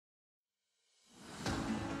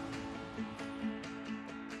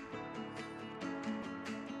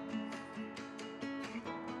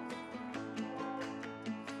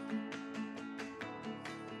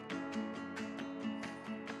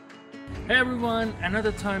Hey everyone,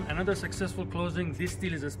 another time, another successful closing. This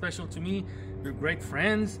deal is special to me. We're great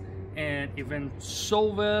friends and it went so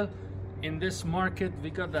well in this market. We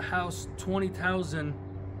got the house 20,000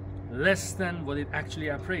 less than what it actually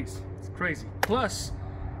appraised. It's crazy. Plus,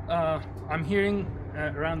 I'm hearing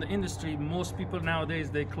around the industry, most people nowadays,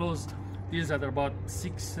 they close deals at about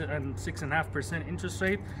 6 and 6.5% interest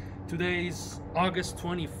rate. Today is August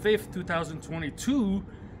 25th, 2022.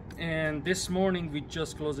 And this morning we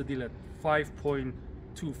just closed the deal at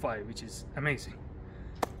 5.25, which is amazing.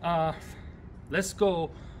 Let's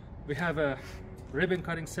go. We have a ribbon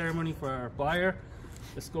cutting ceremony for our buyer.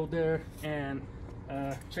 Let's go there and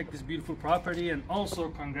check this beautiful property, and also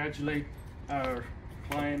congratulate our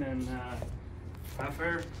client and have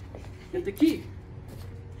her get the key.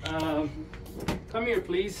 Come here,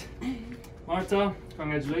 please. Marta,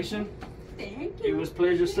 congratulations. Thank you. It was a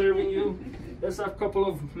pleasure serving you. Let's have a couple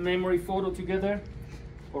of memory photos together.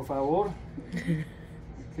 Por favor.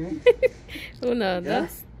 Okay. Uno,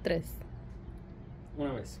 dos, tres.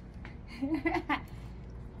 Una vez.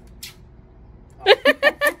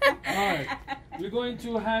 Alright. We're going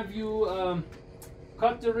to have you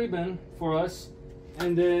cut the ribbon for us,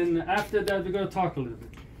 and then after that we're going to talk a little bit.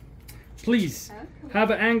 Please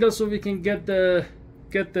have an angle so we can get the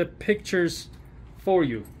pictures for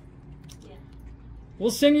you. Yeah. We'll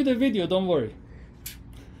send you the video, don't worry.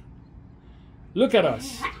 Look at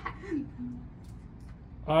us.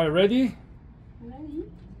 All right, ready? Ready?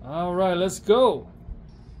 All right, let's go.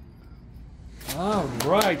 All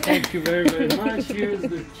right, thank you very, very much. Here's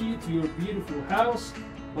the key to your beautiful house.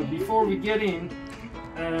 But before we get in,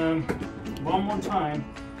 one more time,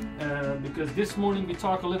 because this morning we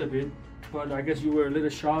talked a little bit, but I guess you were a little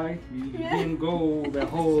shy. You didn't go the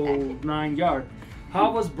whole 9 yards.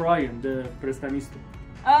 How was Brian, the prestamista?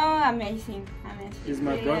 Oh, amazing. Amazing. Is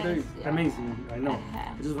my brother amazing? I know.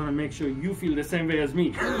 I just want to make sure you feel the same way as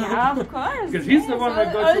me. Yeah, of course. Because he's the one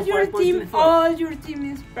that got all you your team. 5.25. All your team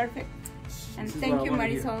is perfect. And This is thank what you, I wanna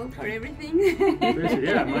hear. Marisol, for everything.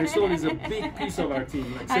 Yeah, Marisol is a big piece of our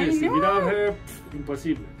team. Like, I seriously, know. without her,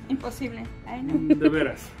 impossible. Impossible. I know. De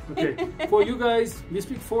veras. Okay. For you guys, we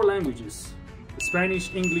speak 4 languages: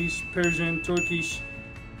 Spanish, English, Persian, Turkish.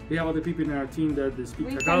 We have other people in our team that they speak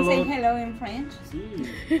We can Tagalog. say hello in French, Sí.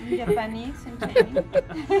 in Japanese, and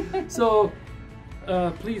Chinese. So,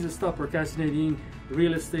 please stop procrastinating.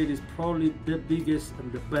 Real estate is probably the biggest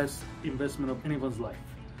and the best investment of anyone's life.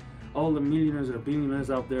 All the millionaires or billionaires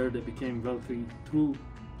out there, they became wealthy through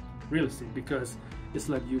real estate, because it's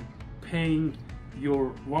like you paying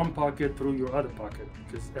your one pocket through your other pocket,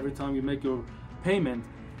 because every time you make your payment,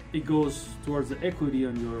 it goes towards the equity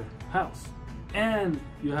on your house, and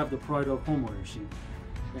you have the pride of homeownership,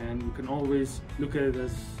 and you can always look at it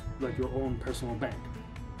as like your own personal bank.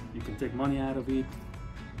 You can take money out of it.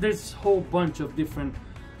 There's a whole bunch of different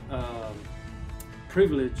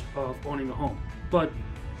privilege of owning a home, but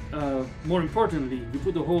more importantly, we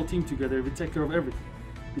put the whole team together. We take care of everything.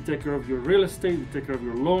 We take care of your real estate, we take care of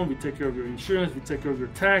your loan, we take care of your insurance, we take care of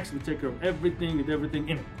your tax, we take care of everything with everything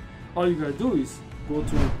in it. All you gotta do is go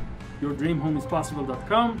to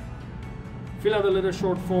yourdreamhomeispossible.com, fill out a little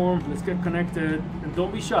short form, let's get connected, and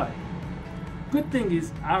don't be shy. Good thing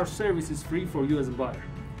is our service is free for you as a buyer.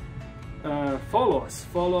 Follow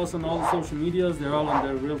us on all the social medias. They're all on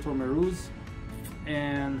the RealtorMehrooz,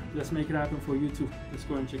 and let's make it happen for you too. Let's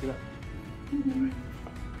go and check it out.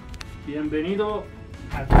 Bienvenido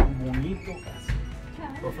a tu bonito casa.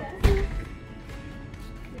 Por favor.